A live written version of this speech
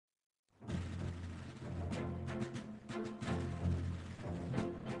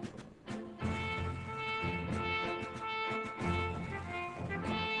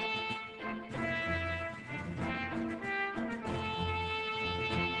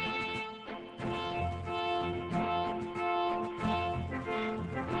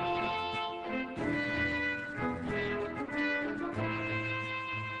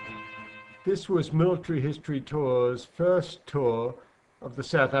This was Military History Tour's first tour of the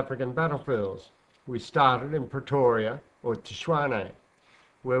South African battlefields. We started in Pretoria, or Tshwane,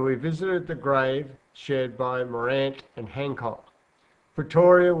 where we visited the grave shared by Morant and Hancock.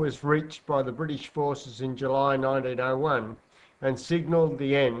 Pretoria was reached by the British forces in July 1901 and signalled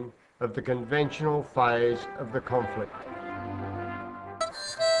the end of the conventional phase of the conflict.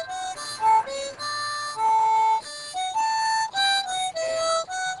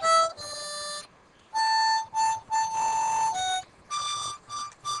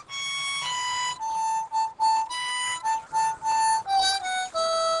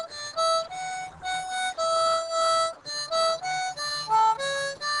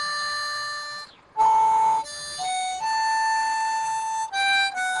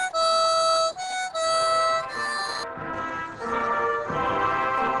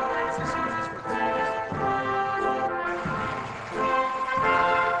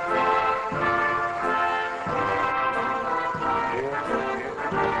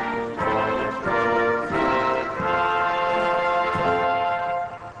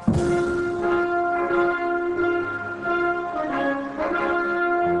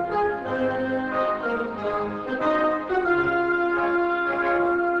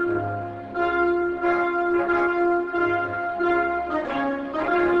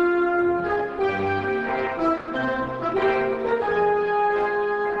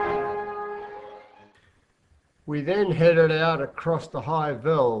 We then headed out across the high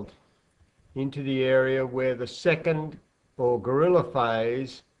veld into the area where the second or guerrilla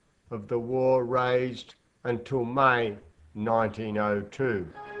phase of the war raged until May 1902.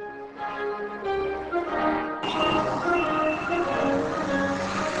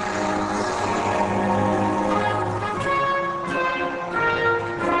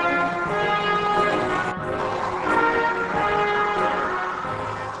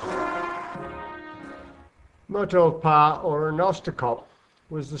 Motelpa or Renosterkop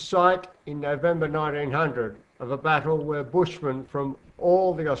was the site in November 1900 of a battle where Bushmen from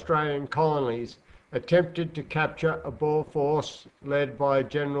all the Australian colonies attempted to capture a Boer force led by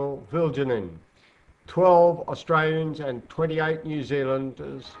General Viljoen. 12 Australians and 28 New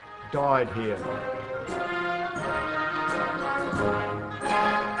Zealanders died here.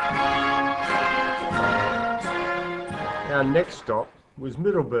 Our next stop was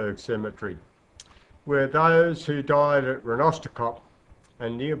Middelburg Cemetery, where those who died at Renosterkop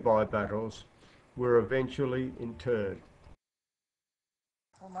and nearby battles were eventually interred.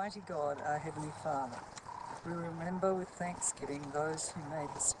 Almighty God, our Heavenly Father, we remember with thanksgiving those who made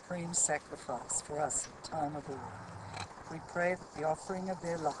the supreme sacrifice for us at the time of war. We pray that the offering of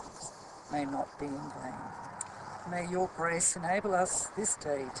their lives may not be in vain. May your grace enable us this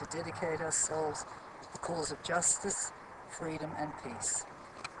day to dedicate ourselves to the cause of justice, freedom and peace,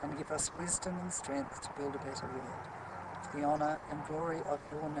 and give us wisdom and strength to build a better world, for the honour and glory of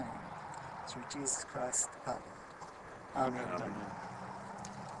your name, through Jesus Christ our Lord. Amen. Amen.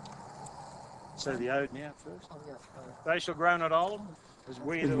 So the ode now first. Oh, yeah. They shall grow not old, as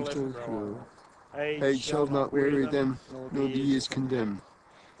we that live grow old. Age shall not weary them, nor the years condemn.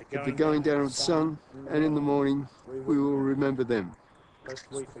 At the going down of the sun, and in the morning, we will remember them,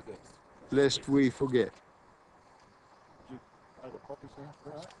 lest we forget. lest we forget.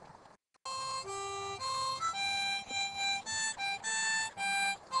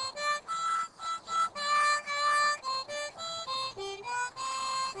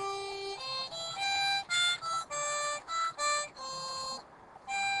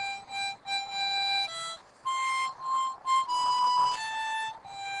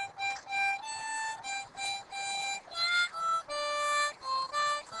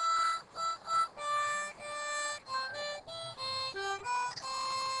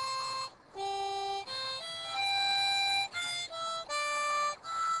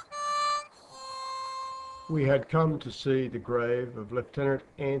 We had come to see the grave of Lieutenant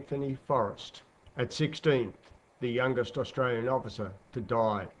Anthony Forrest, at 16th, the youngest Australian officer to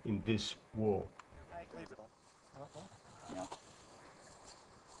die in this war.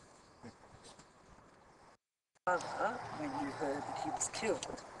 Father, when you heard that he was killed,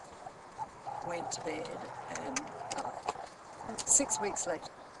 went to bed and died. 6 weeks later.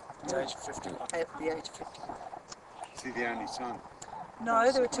 At the age of 50. At the age of 50. Is he the only son?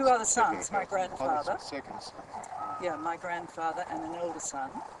 No, there were two other sons. My grandfather. Second son. Yeah, my grandfather and an elder son.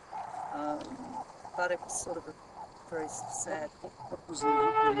 But it was sort of a very sad. What was the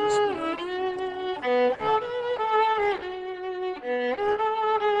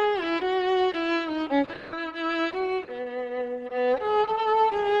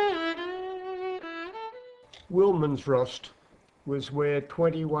Wilmansrost was where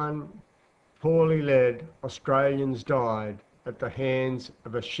 21 poorly led Australians died at the hands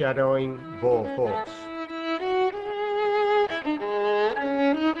of a shadowing Boer force.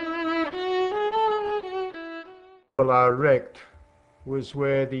 Below wrecked was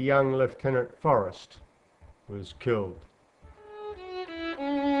where the young Lieutenant Forrest was killed.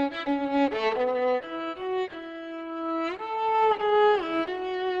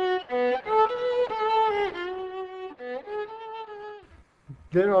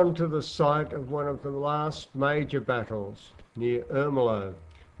 Then on to the site of one of the last major battles near Ermelo,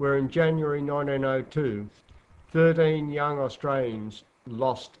 where in January 1902, 13 young Australians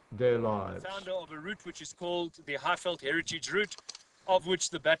lost their lives. Founder of a route which is called the Highveld Heritage Route, of which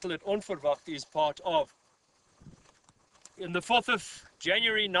the battle at Onverwacht is part of. In the 4th of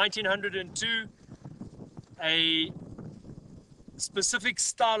January 1902, a specific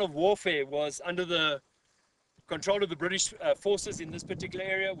style of warfare was under the control of the British forces in this particular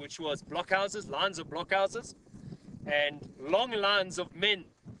area, which was blockhouses, lines of blockhouses, and long lines of men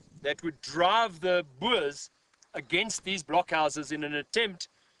that would drive the Boers against these blockhouses in an attempt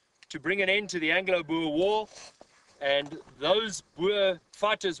to bring an end to the Anglo-Boer War. And those Boer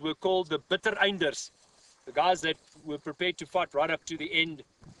fighters were called the bitter einders, the guys that were prepared to fight right up to the end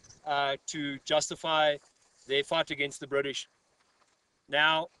to justify their fight against the British.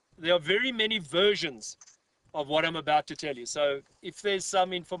 Now, there are very many versions of what I'm about to tell you. So if there's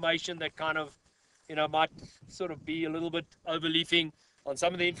some information that kind of, might sort of be a little bit overleafing on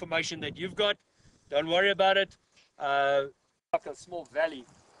some of the information that you've got, don't worry about it. Like a small valley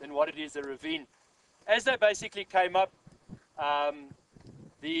than what it is a ravine. As they basically came up,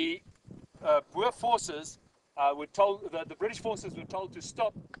 the Boer forces were told, the British forces were told to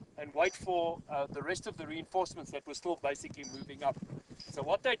stop and wait for the rest of the reinforcements that were still basically moving up. So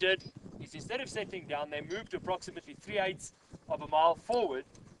what they did is, instead of settling down, they moved approximately 3/8 of a mile forward,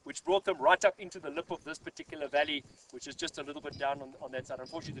 which brought them right up into the lip of this particular valley, which is just a little bit down on that side.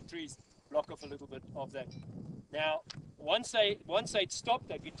 Unfortunately, the trees block off a little bit of that. Now, once they'd stopped,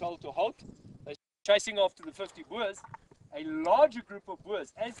 they'd been told to halt. They're chasing after the 50 Boers. A larger group of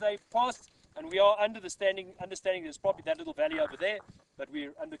Boers, as they passed, and we are understanding there's probably that little valley over there, but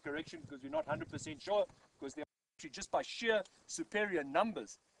we're under correction because we're not 100% sure, because they're actually, just by sheer superior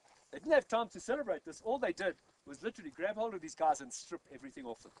numbers, they didn't have time to celebrate this. All they did was literally grab hold of these guys and strip everything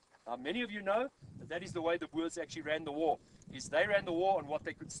off them. Now, many of you know that is the way the Boers actually ran the war, is they ran the war on what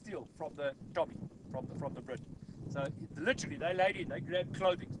they could steal from the Tommy, from the Brit. So literally they laid in, they grabbed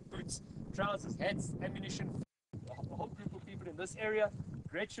clothing, boots, trousers, hats, ammunition. A whole group of people in this area.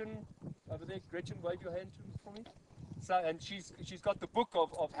 Gretchen over there, Gretchen, wave your hand for me. So, and she's got the book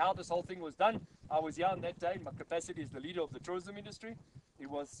of how this whole thing was done. I was here on that day in my capacity as the leader of the tourism industry. It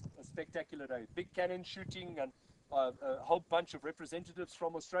was a spectacular day. Big cannon shooting, and a whole bunch of representatives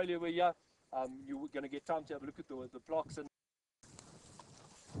from Australia were here. You were going to get time to have a look at the plaques. And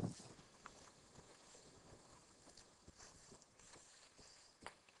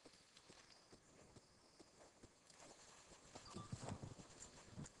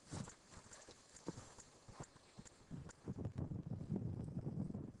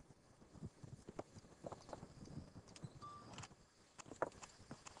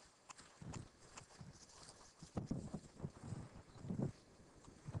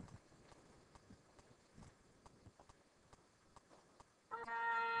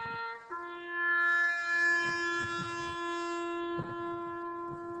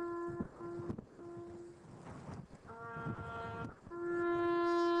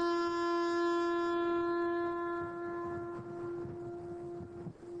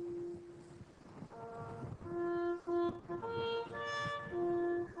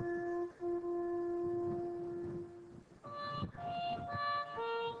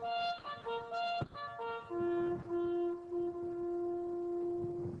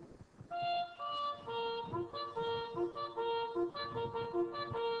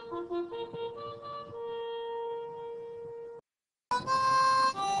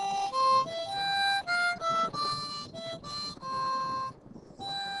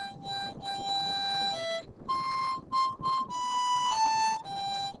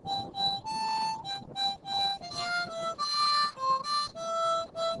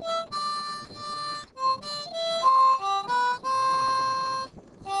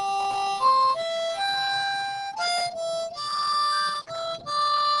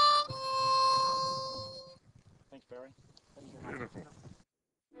thanks, Barry. Beautiful.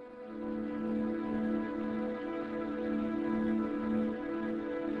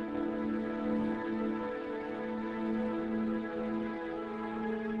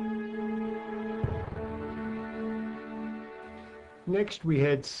 Next we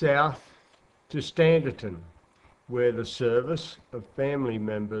head south to Standerton, where the service of family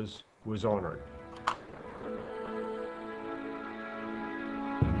members was honoured.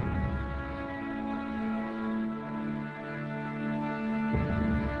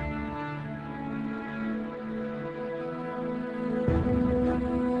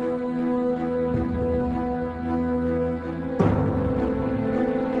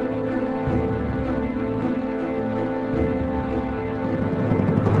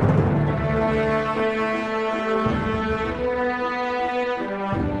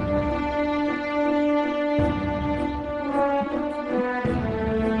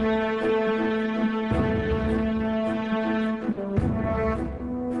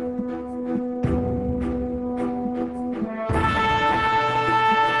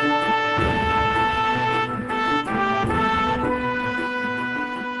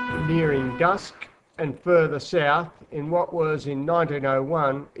 Nearing dusk and further south in what was in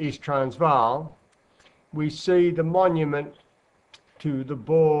 1901 East Transvaal, we see the monument to the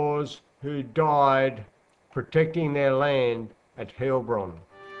Boers who died protecting their land at Heilbronn.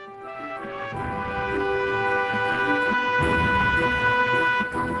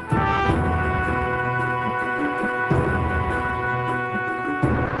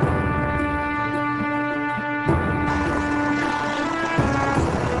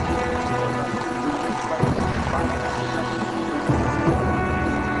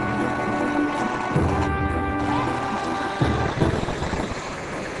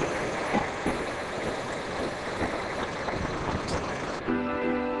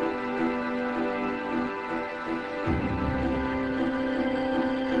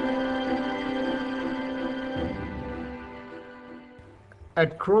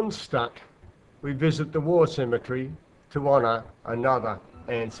 At Kronstadt, we visit the war cemetery to honour another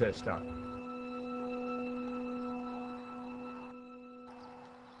ancestor.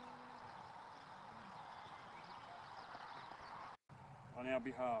 On our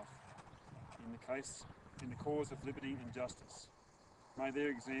behalf, in the cause of liberty and justice. May their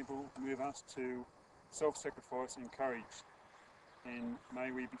example move us to self-sacrifice and courage, and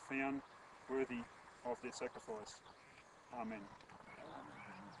may we be found worthy of their sacrifice. Amen.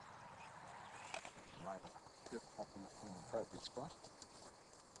 Just pop in an appropriate spot.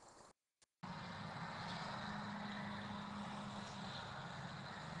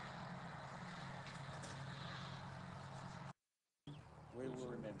 We will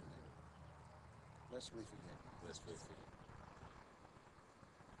remember. Lest we forget. Lest we forget.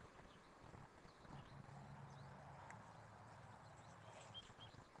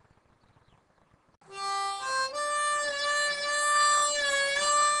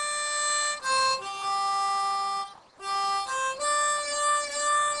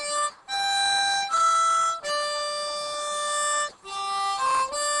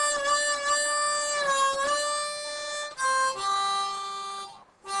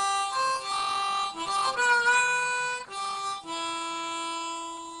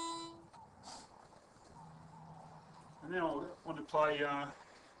 And now I want to play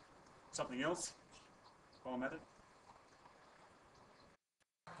something else while I'm at it.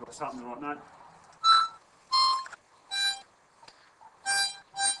 Got something the right note.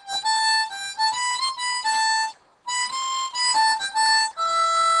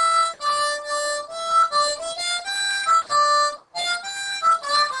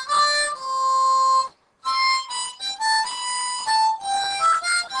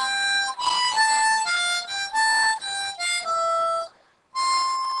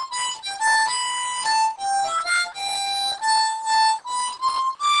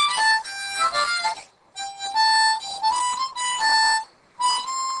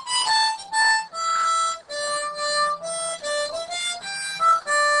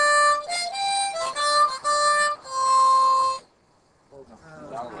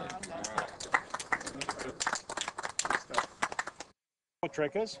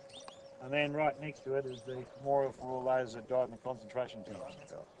 Trekkers, and then right next to it is the memorial for all those that died in the concentration camps.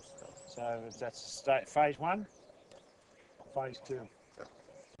 So that's phase one, phase two.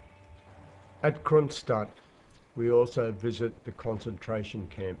 At Kronstadt, we also visit the concentration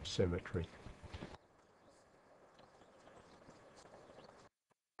camp cemetery.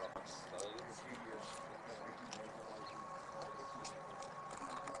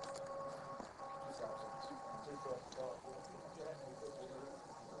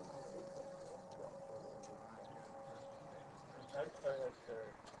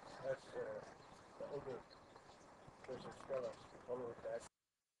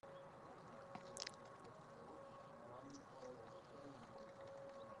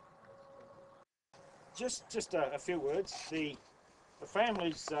 Just a few words. The the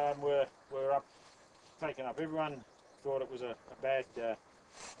families were taken up. Everyone thought it was a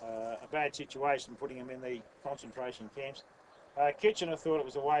bad situation putting them in the concentration camps. Kitchener thought it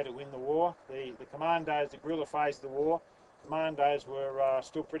was a way to win the war. The commandos, the guerrilla phase of the war, commandos were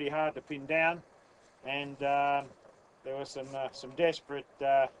still pretty hard to pin down, and there were some desperate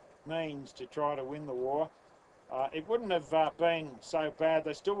means to try to win the war. It wouldn't have been so bad.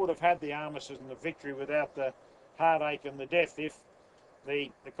 They still would have had the armistice and the victory without the heartache and the death if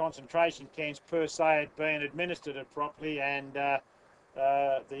the concentration camps per se had been administered properly, and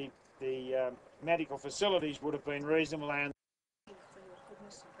the medical facilities would have been reasonable. And for your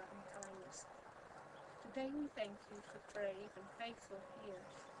goodness and loving kindness. Today we thank you for brave and faithful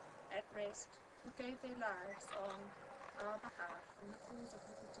heroes at rest who gave their lives on our behalf in the cause of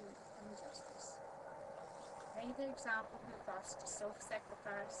liberty and justice. May their example move us to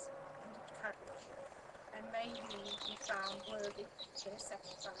self-sacrifice and courage, and may we be found worthy of their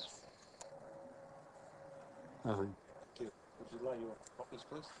sacrifice. Nothing. Thank you. Would you lay your copies,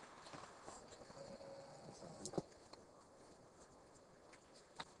 please?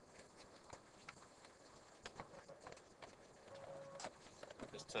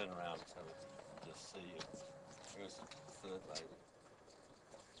 Just turn around so we can just see you. Where's the third lady?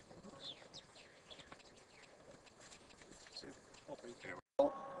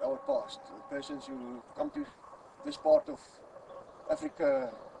 Our past, the persons who come to this part of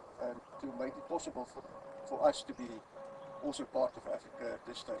Africa and to make it possible for us to be also part of Africa at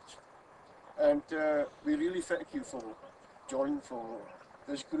this stage. And we really thank you for John, for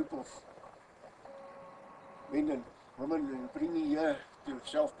this group of men and women and bringing here to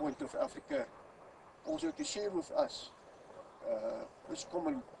South Point of Africa, also to share with us this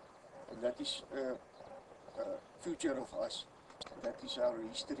common, and that is future of us. That is our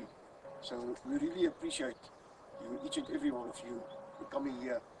history. So we really appreciate you, each and every one of you, for coming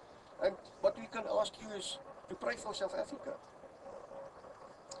here. And what we can ask you is to pray for South Africa.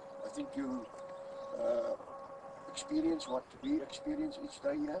 I think you experience what we experience each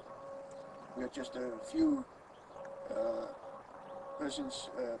day here. We are just a few persons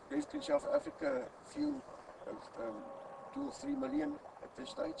left in South Africa, a few, 2 or 3 million at this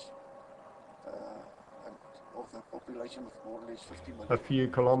stage. Of the population of more or less 50 million. A few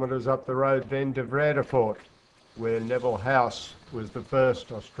kilometres up the road then to Vredefort, where Neville House was the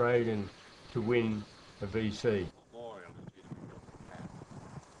first Australian to win a VC.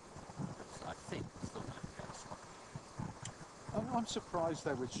 I think it's the one house. I'm surprised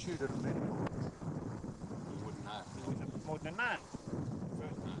they would shoot at a medical. You wouldn't know. Wouldn't have known.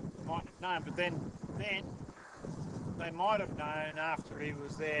 Might have known, but then they might have known after he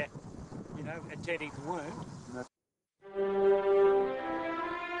was there, you know, attending the wound.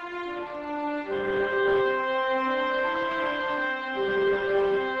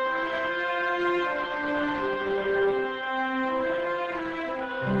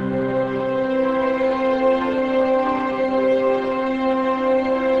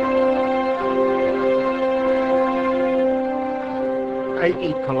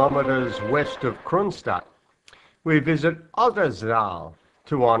 80 kilometres west of Kronstadt, we visit Ottersdaal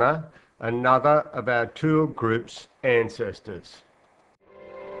to honour another of our tour group's ancestors.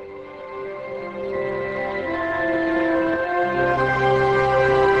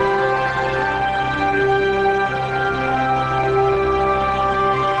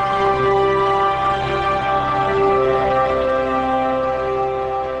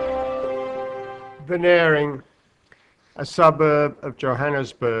 Veneering, a suburb of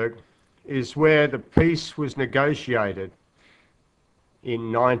Johannesburg, is where the peace was negotiated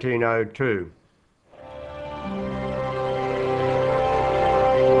in 1902.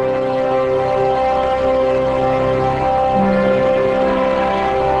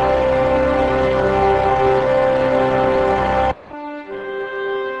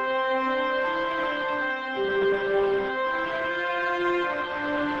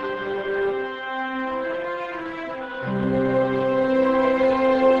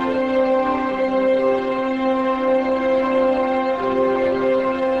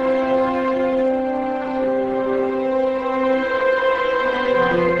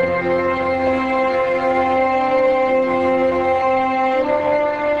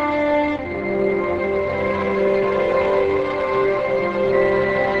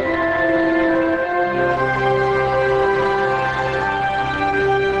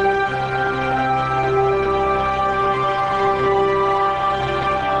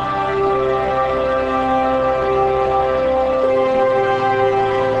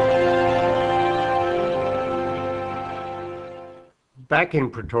 Back in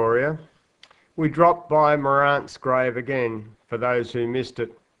Pretoria, we dropped by Morant's grave again for those who missed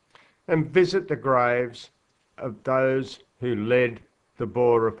it, and visit the graves of those who led the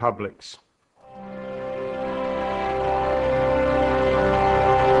Boer republics.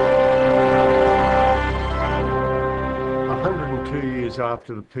 102 years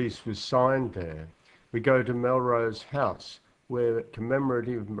after the peace was signed there, we go to Melrose House, where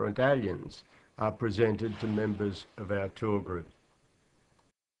commemorative medallions are presented to members of our tour group.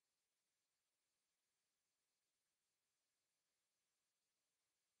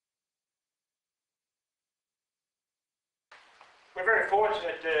 We're very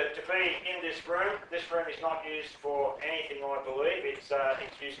fortunate to be in this room. This room is not used for anything, I believe. It's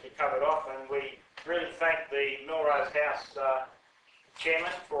used to be covered off, and we really thank the Melrose House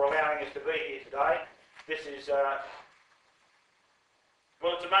chairman for allowing us to be here today. This is, well,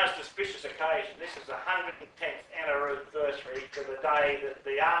 it's a most auspicious occasion. This is the 110th anniversary to the day that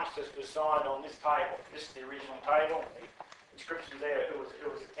the armistice was signed on this table. This is the original table. The inscription there, who was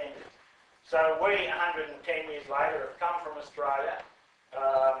attended. So we, 110 years later, have come from Australia,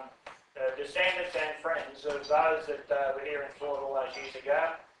 descendants and friends of those that were here in Florida all those years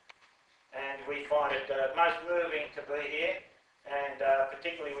ago, and we find it most moving to be here, and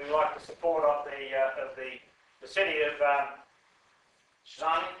particularly we like the support of the city of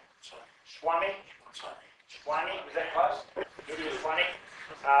Swami, is that close? It is Swami.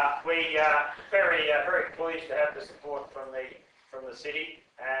 We are very pleased to have the support from the city,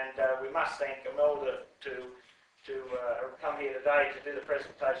 and we must thank Imelda to come here today to do the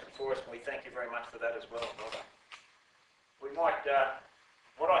presentation for us, and we thank you very much for that as well, Imelda. We might,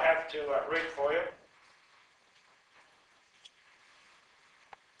 what I have to read for you.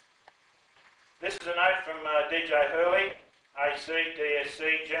 This is a note from DJ Hurley, AC,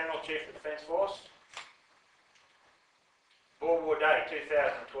 DSC, General Chief of Defence Force. Boer War Day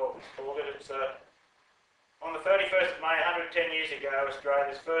 2012 is called it. It's on the 31st of May, 110 years ago,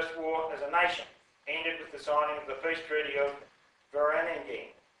 Australia's first war as a nation ended with the signing of the Peace Treaty of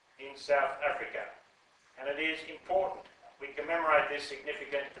Vereeniging in South Africa. And it is important we commemorate this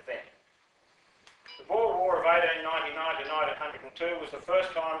significant event. The Boer War of 1899 to 1902 was the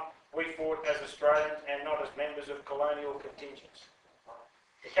first time we fought as Australians and not as members of colonial contingents.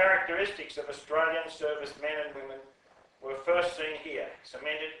 The characteristics of Australian servicemen and women were first seen here,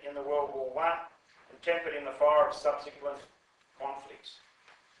 cemented in the World War I and tempered in the fire of subsequent conflicts.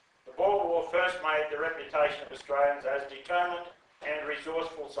 The Boer War first made the reputation of Australians as determined and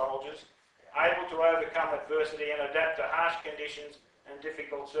resourceful soldiers, able to overcome adversity and adapt to harsh conditions and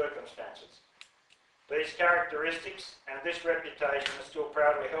difficult circumstances. These characteristics and this reputation are still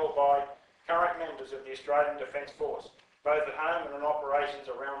proudly held by current members of the Australian Defence Force, both at home and in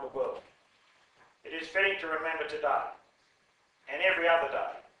operations around the world. It is fitting to remember today, and every other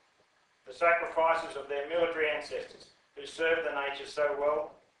day, the sacrifices of their military ancestors who served the nation so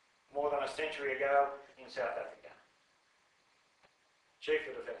well more than a century ago in South Africa. Chief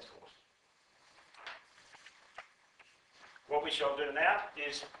of Defence Force. What we shall do now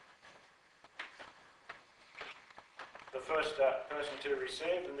is the first person to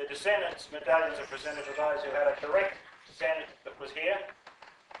receive, and the descendants' medallions are presented to those who had a direct descendant that was here.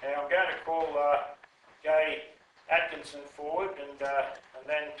 And I'm going to call Gay Atkinson forward, and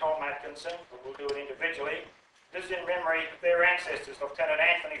then Tom Atkinson, but we'll do it individually. This is in memory of their ancestors, Lieutenant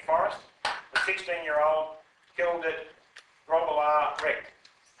Anthony Forrest, the 16-year-old killed at Grobbelaar Wreck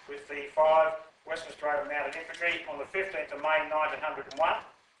with the 5 Western Australia Mounted Infantry on the 15th of May 1901,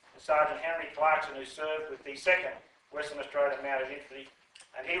 and Sergeant Henry Clarkson, who served with the 2nd Western Australia Mounted Infantry,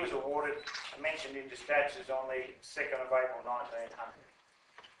 and he was awarded and mentioned in dispatches on the 2nd of April 1900.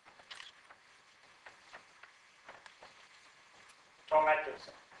 Tom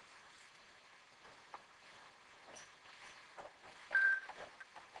Atkinson.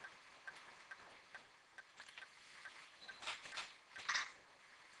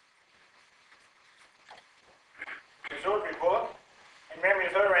 Audrey Bullock, in memory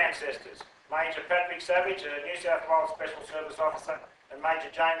of her ancestors, Major Patrick Savage, a New South Wales Special Service Officer, and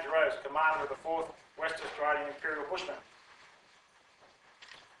Major James Rose, Commander of the 4th West Australian Imperial Bushmen.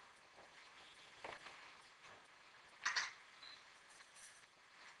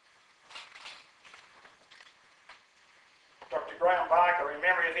 Dr. Graham Barker, in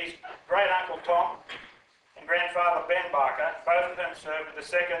memory of his great-uncle Tom and grandfather Ben Barker, both of whom served with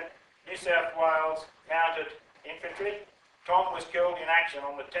the 2nd New South Wales Mounted Infantry. Tom was killed in action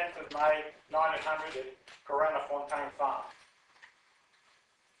on the 10th of May 1900 at Corona Fontaine Farm.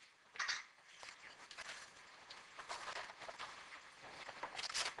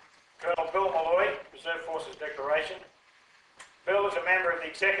 Colonel Bill Malloy, Reserve Forces Decoration. Bill is a member of the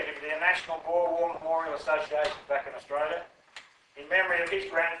executive of the National Boer War Memorial Association back in Australia. in memory of his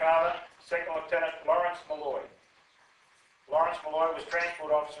grandfather, Second Lieutenant Lawrence Malloy. Lawrence Malloy was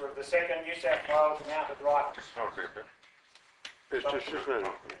Transport Officer of the 2nd New South Wales Mounted Rifles. Okay, okay. It's just a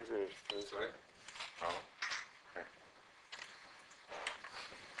minute. Sorry? Oh. Okay.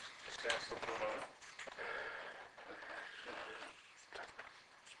 Stand still for a moment.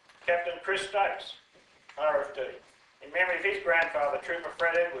 Captain Chris Stokes, RFD. In memory of his grandfather, Trooper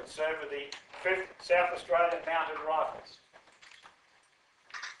Fred Edwards, served with the 5th South Australian Mounted Rifles.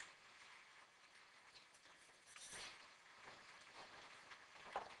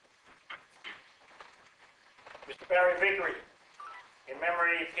 Mr. Barry Vickery, in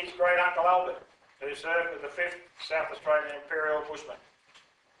memory of his great uncle Albert, who served with the 5th South Australian Imperial Bushman.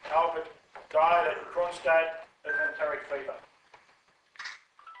 Albert died at Kronstadt of enteric fever.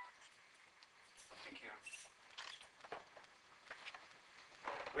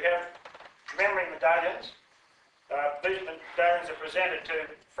 We have memory medallions. These medallions are presented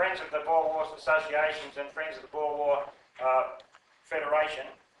to Friends of the Boer Wars Associations and Friends of the Boer War Federation,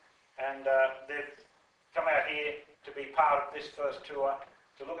 and they've come out here to be part of this first tour,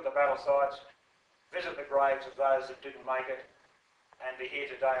 to look at the battle sites, visit the graves of those that didn't make it, and be here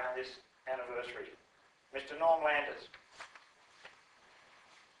today on this anniversary. Mr. Norm Landers.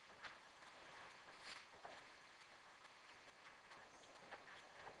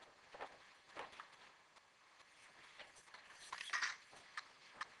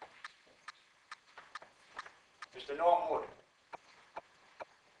 Mr. Norm Wood.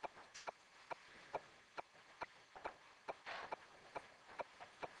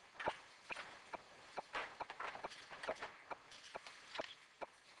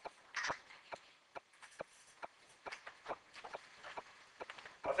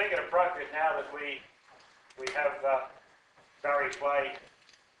 I think it appropriate now that we have Barry play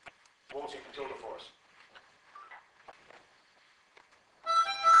Waltzing Matilda for us.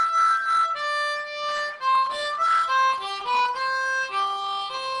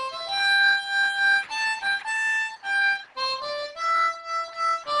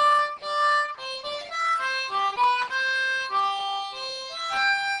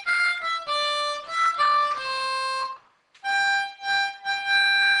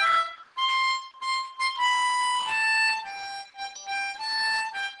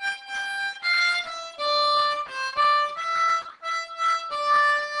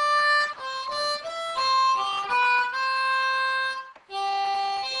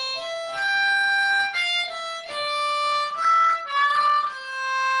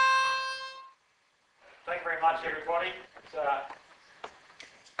 Thank you very much, everybody. It's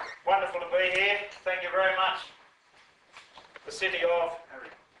wonderful to be here. Thank you very much. The city of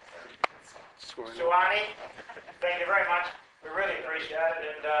Suwannee. Thank you very much. We really appreciate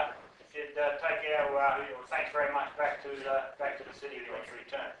it, and if you'd take our thanks very much back to the city when you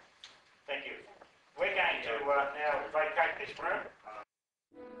return. Thank you. We're going to now vacate this room.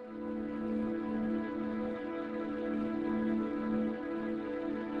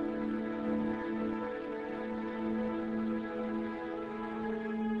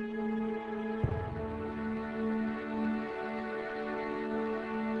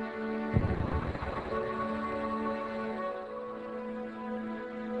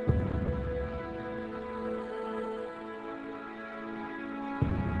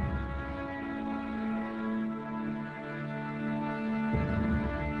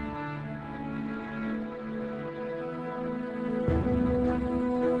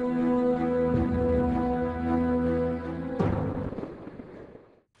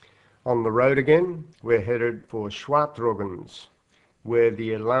 On the road again, we're headed for Schwartroggens, where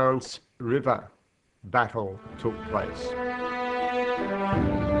the Alliance River battle took place.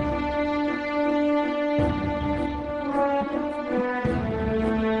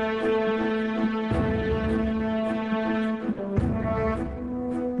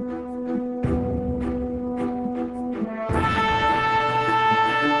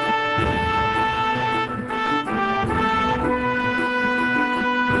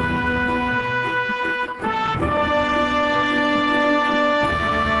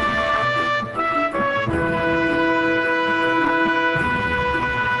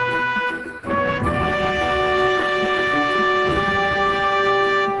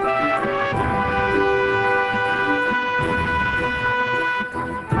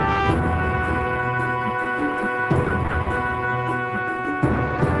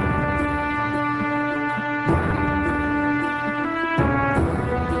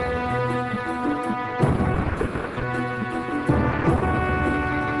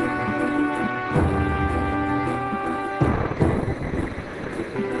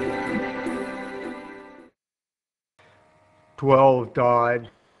 12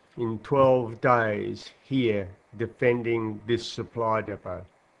 died in 12 days here defending this supply depot.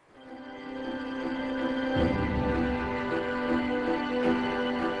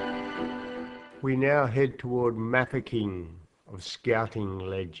 We now head toward Mafeking of scouting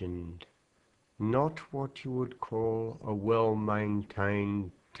legend, not what you would call a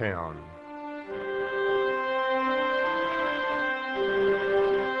well-maintained town.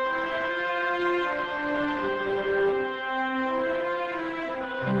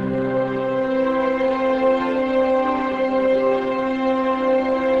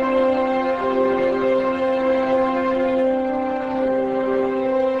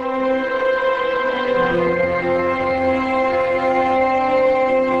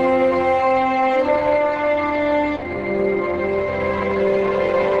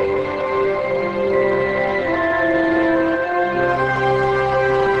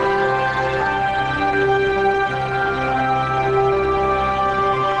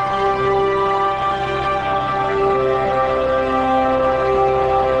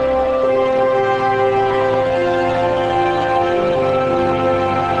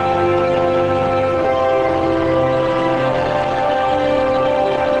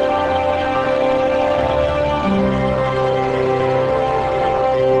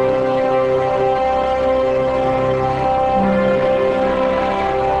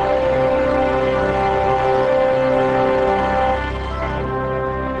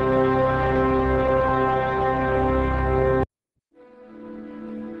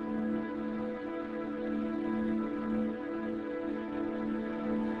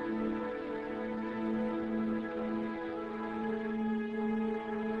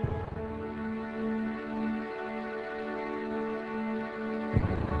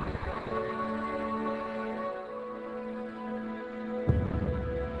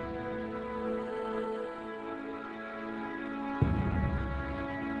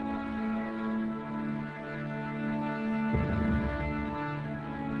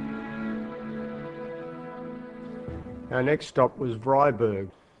 Our next stop was Vryburg,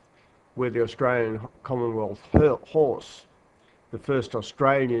 where the Australian Commonwealth Horse, the first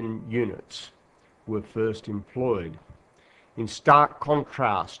Australian units, were first employed. In stark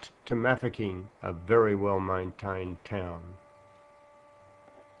contrast to Mafeking, a very well maintained town.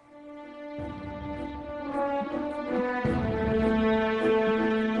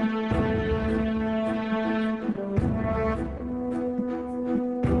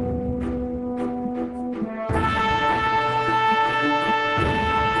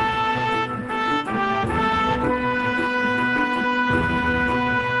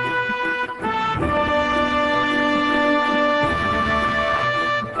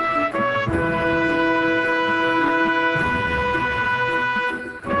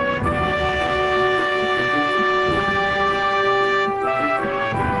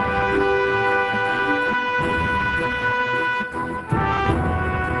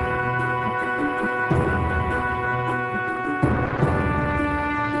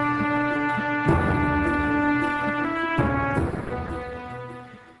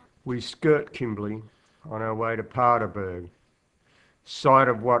 We skirt Kimberley on our way to Paardeberg, site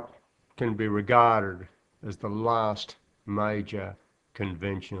of what can be regarded as the last major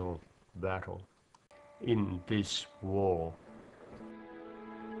conventional battle in this war.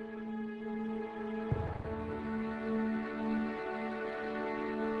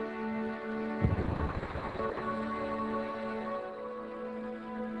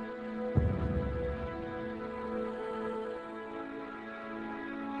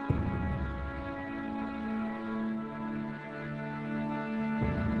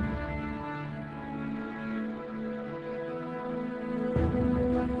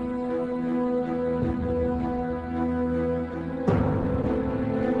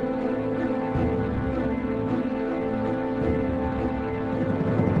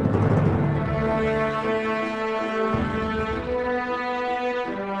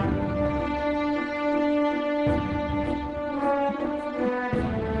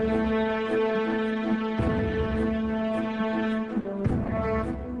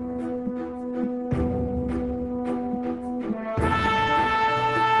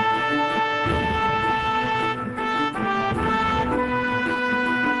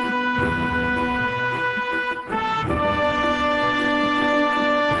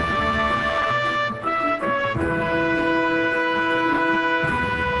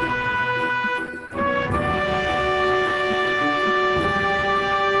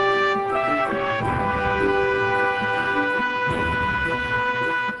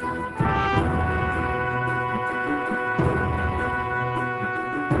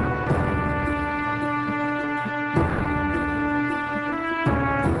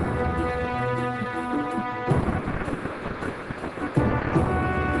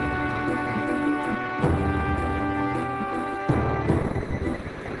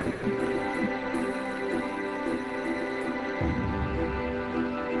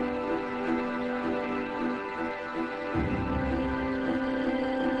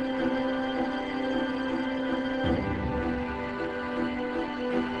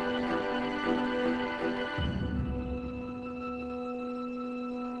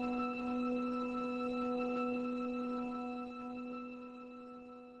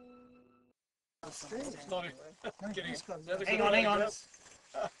 Hang on.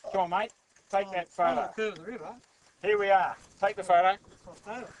 Come on, mate. Take that photo. Here we are. Take the photo.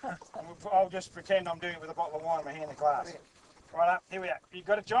 I'll just pretend I'm doing it with a bottle of wine in my hand and glass. Right up. Here we are. You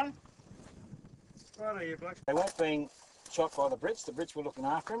got it, John? They weren't being shot by the Brits. The Brits were looking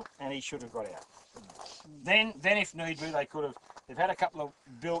after him, and he should have got out. Then if need be, they could have. They've had a couple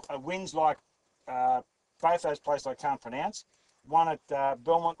of wins like both those places I can't pronounce. One at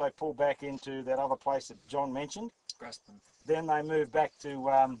Belmont, they pulled back into that other place that John mentioned. Then they moved back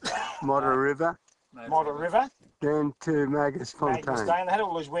to Modder River, then to Magus Fontaine. They had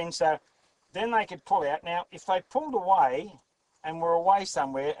all those winds, so then they could pull out. Now, if they pulled away and were away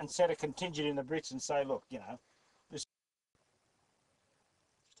somewhere and set a contingent in the Brits and say, look, you know, this.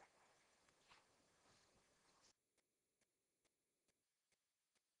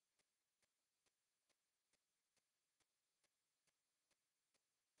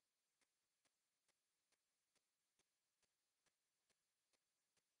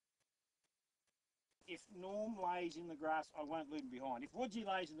 If Norm lays in the grass, I won't leave him behind. If Woodsy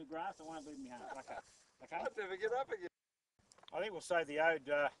lays in the grass, I won't leave him behind. Okay. I'll never get up again. I think we'll say the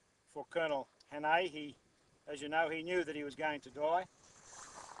ode for Colonel Hannay. He, as you know, he knew that he was going to die.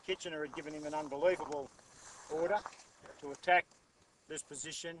 Kitchener had given him an unbelievable order to attack this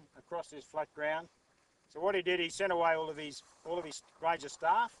position across this flat ground. So what he did, he sent away all of his Ranger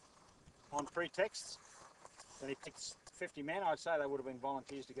staff on pretexts. And he picked 50 men. I'd say they would have been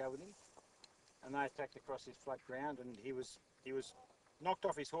volunteers to go with him. And they attacked across this flat ground, and he was knocked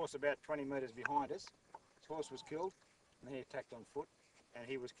off his horse about 20 metres behind us. His horse was killed, and he attacked on foot, and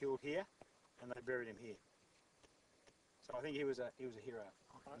he was killed here, and they buried him here. So I think he was a hero.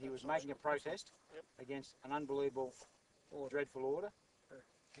 He was making a protest against an unbelievable, dreadful order.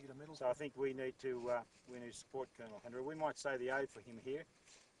 So I think we need to support Colonel Henry. We might say the ode for him here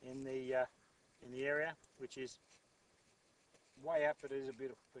in the area, which is way out, but it is a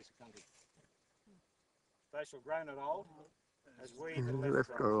beautiful piece of country. They shall grow not old, as we the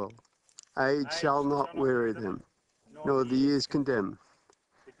left grow. Age shall not weary them, nor the years condemn.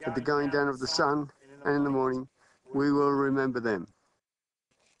 At the going down of the sun and in the morning, we will remember them.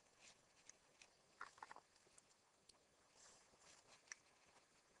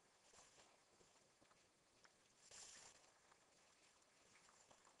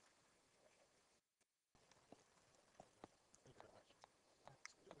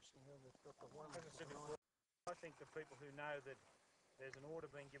 I think the people who know that there's an order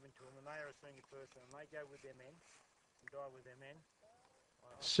being given to them and they are a senior person and they go with their men and die with their men.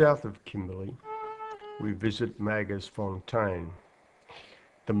 South of Kimberley, we visit Magus Fontaine,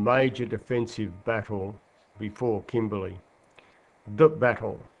 the major defensive battle before Kimberley. The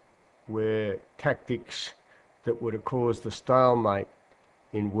battle where tactics that would have caused the stalemate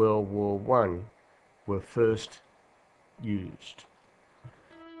in World War I were first used.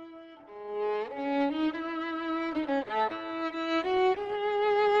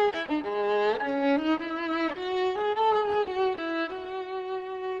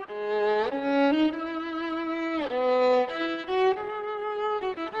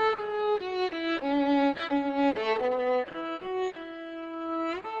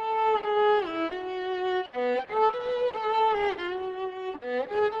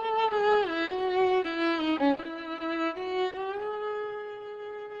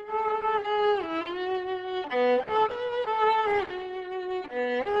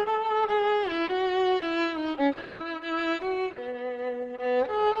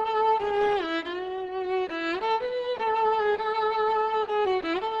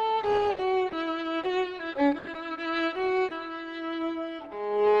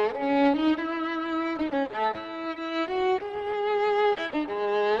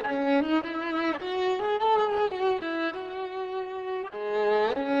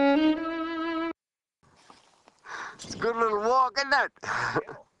 It's a good little walk, isn't it?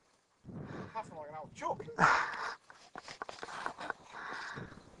 Puffing like an old chook.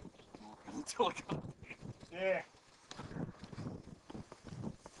 Yeah.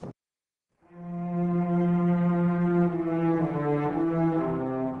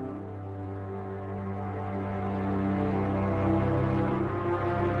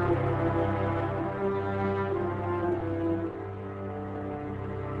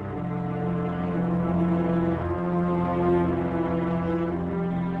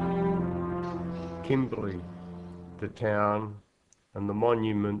 Kimberley, the town, and the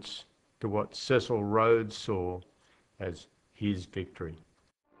monuments to what Cecil Rhodes saw as his victory.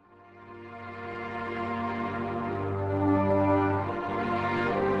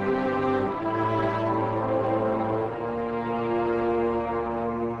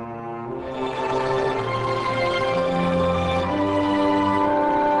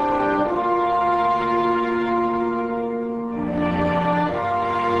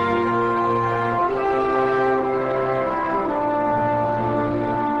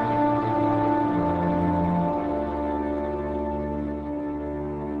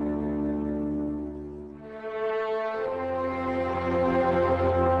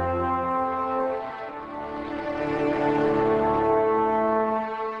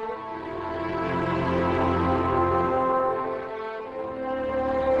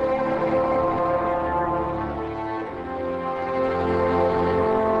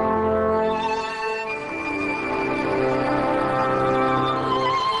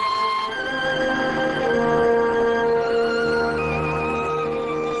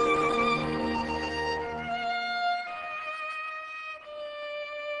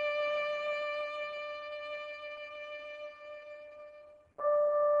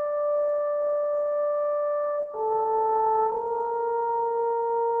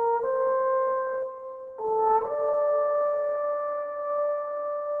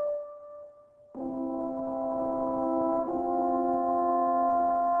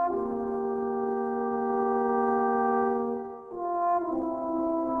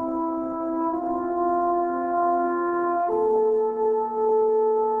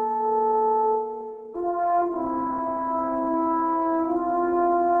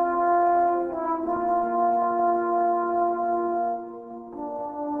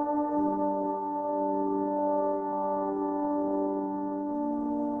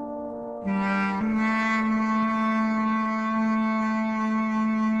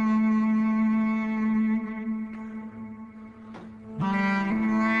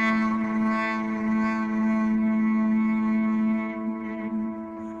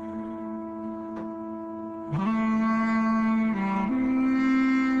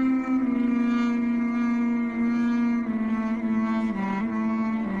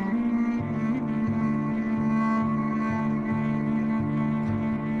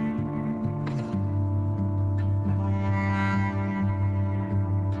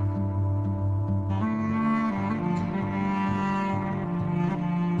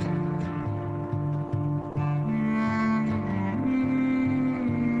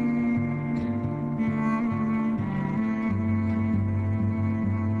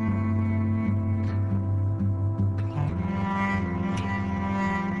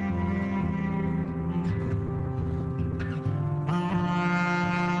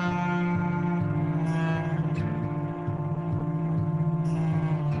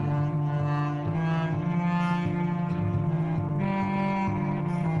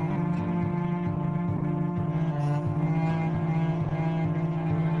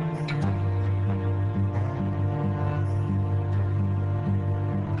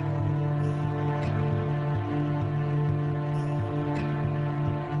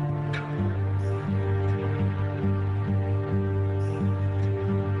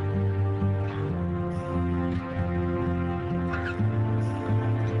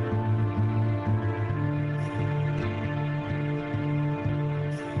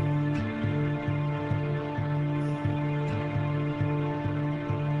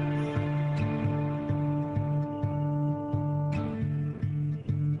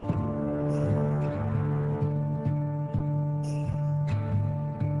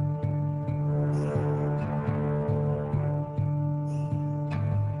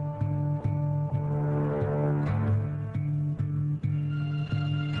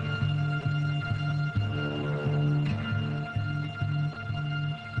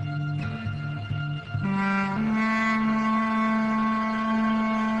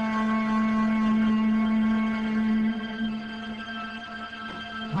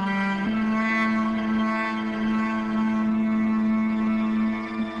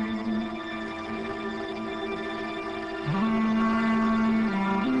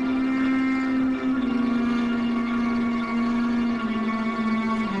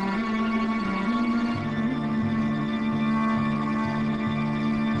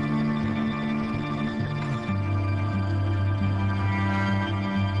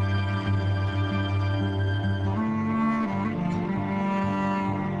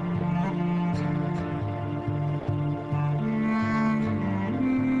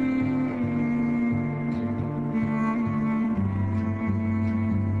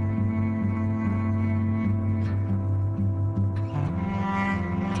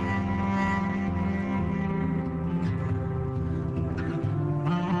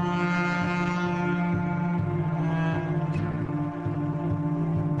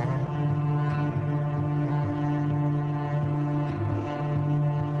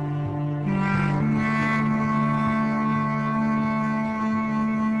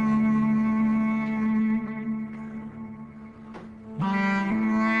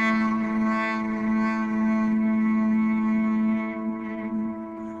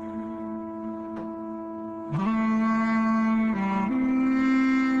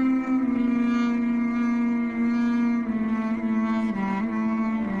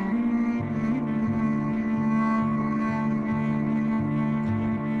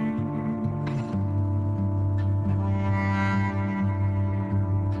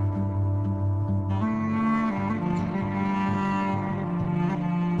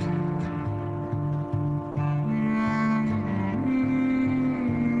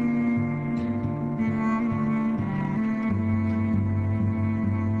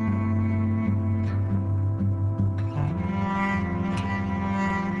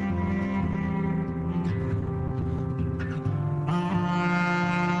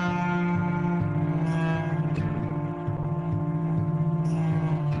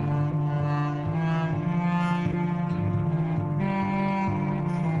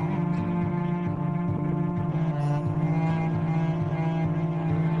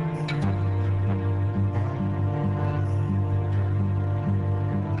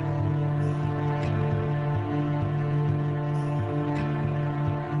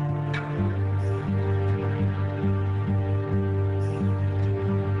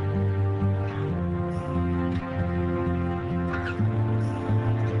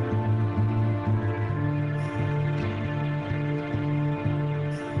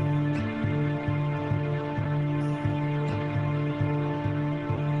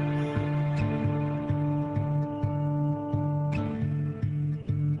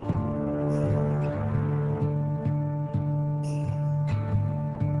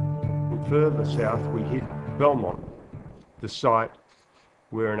 further south we hit Belmont, the site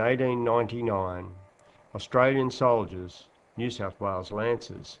where in 1899 Australian soldiers, New South Wales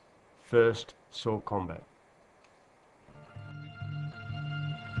Lancers, first saw combat.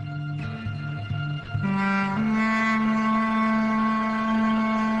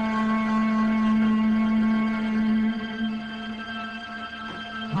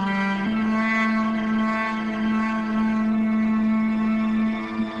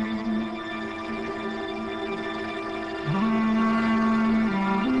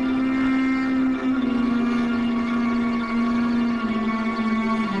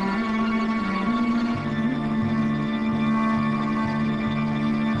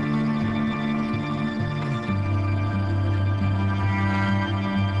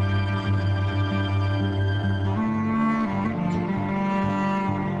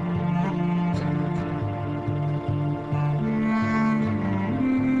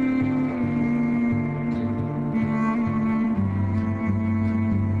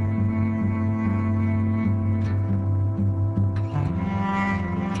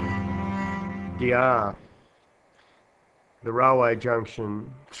 DR, the railway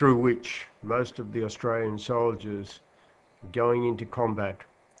junction through which most of the Australian soldiers going into combat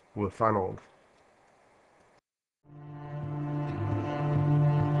were funneled.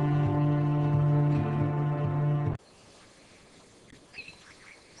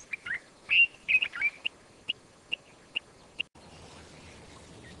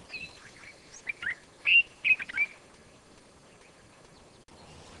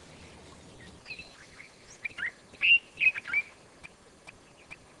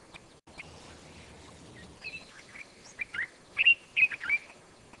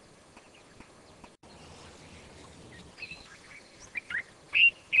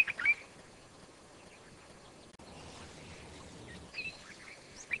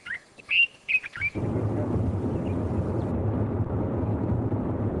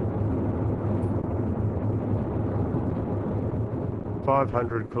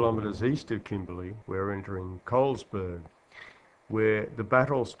 "500 kilometres east of Kimberley, we're entering Colesberg, where the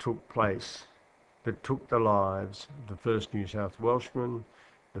battles took place that took the lives of the 1st New South Welshman,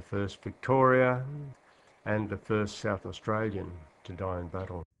 the 1st Victoria, and the 1st South Australian to die in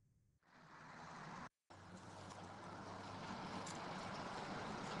battle.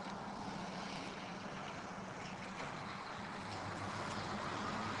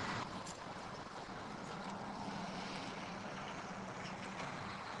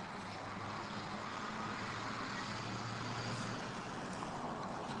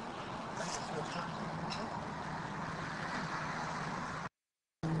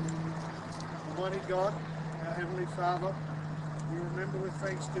 Almighty God, our Heavenly Father, we remember with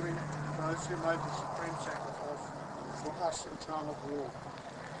thanksgiving those who made the supreme sacrifice for us in time of war.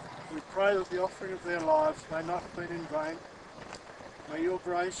 We pray that the offering of their lives may not have been in vain. May your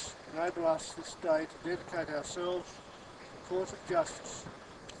grace enable us this day to dedicate ourselves to the cause of justice,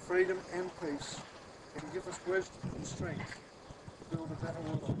 freedom and peace, and give us wisdom and strength to build a better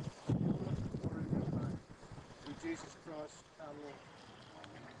world. Glory to your name. Through Jesus Christ our Lord.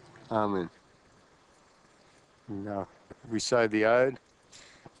 Amen. Now we say the ode.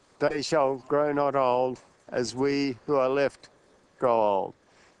 They shall grow not old, as we who are left grow old.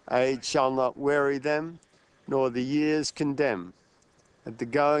 Age shall not weary them, nor the years condemn. At the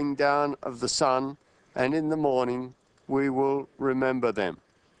going down of the sun, and in the morning, we will remember them,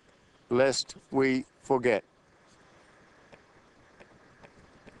 lest we forget.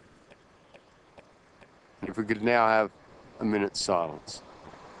 If we could now have a minute's silence.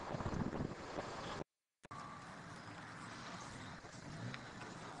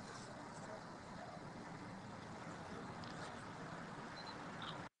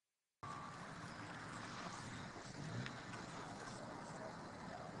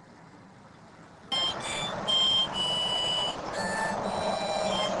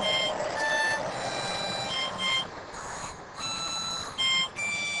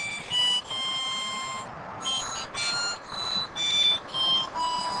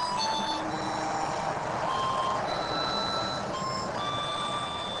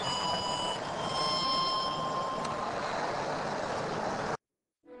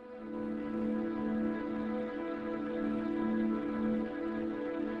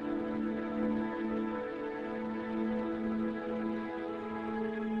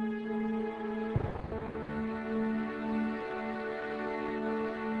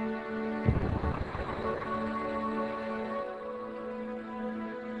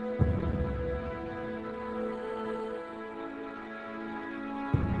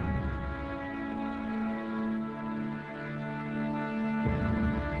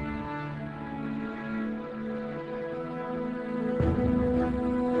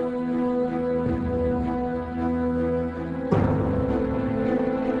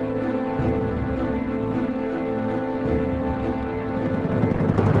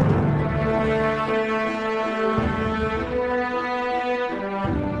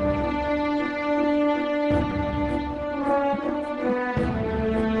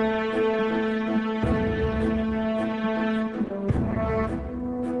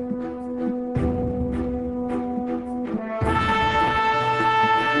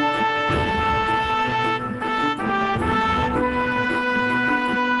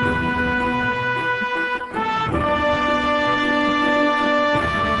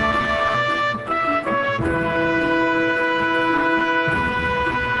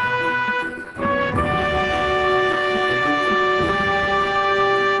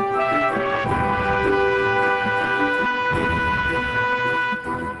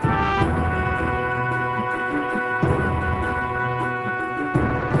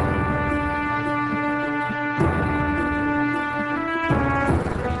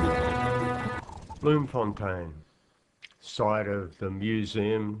 Bloemfontein, site of the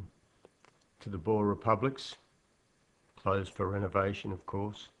museum to the Boer Republics, closed for renovation of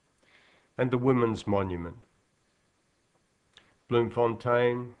course, and the Women's Monument.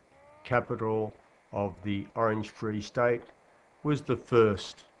 Bloemfontein, capital of the Orange Free State, was the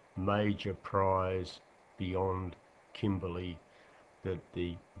first major prize beyond Kimberley that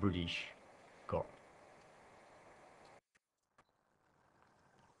the British got.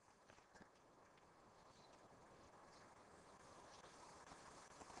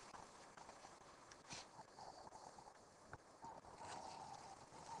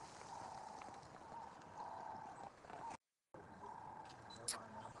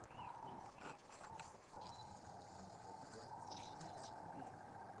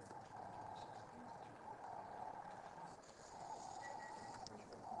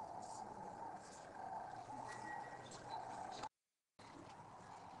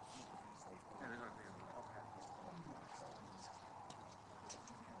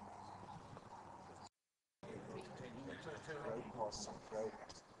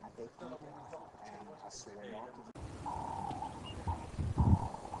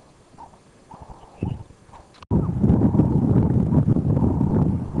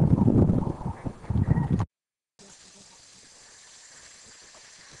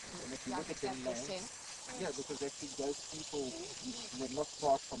 Yeah, because they keep those people who were not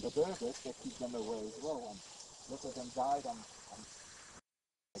far from the burgers, they keep them away as well. And a lot of them died on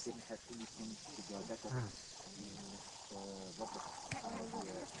I didn't have anything to go back on.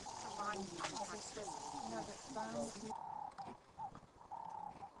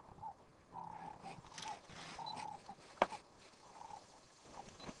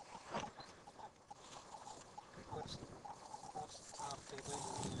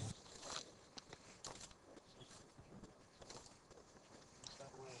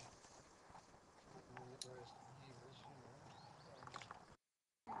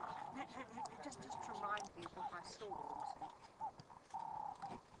 Just to remind me of what I saw.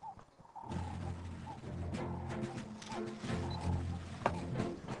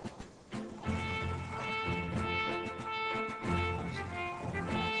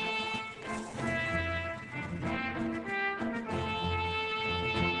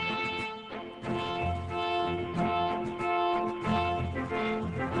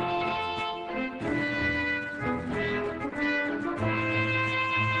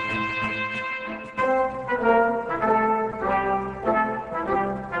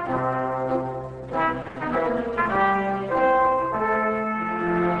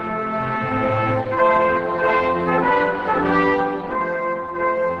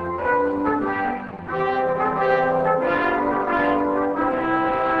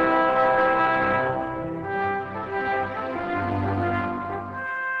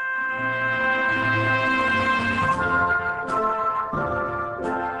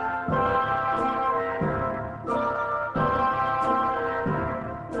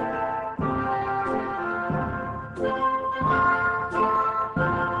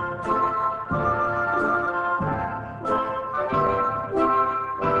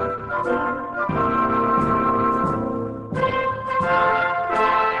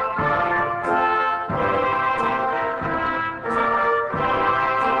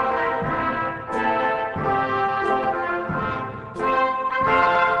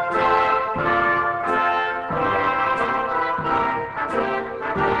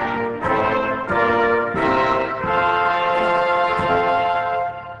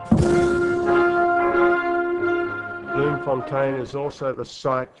 Bloemfontein is also the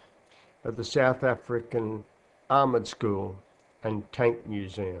site of the South African Armoured School and Tank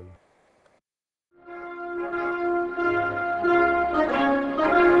Museum.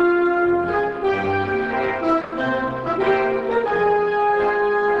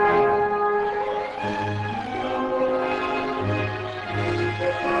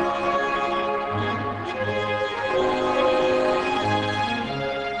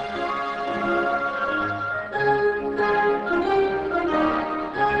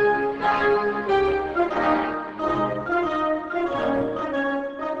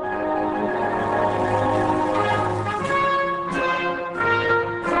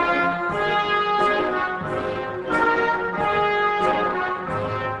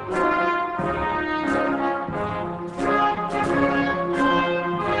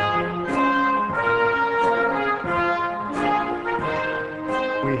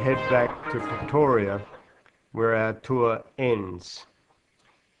 We head back to Pretoria, where our tour ends.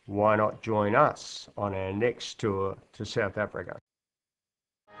 Why not join us on our next tour to South Africa?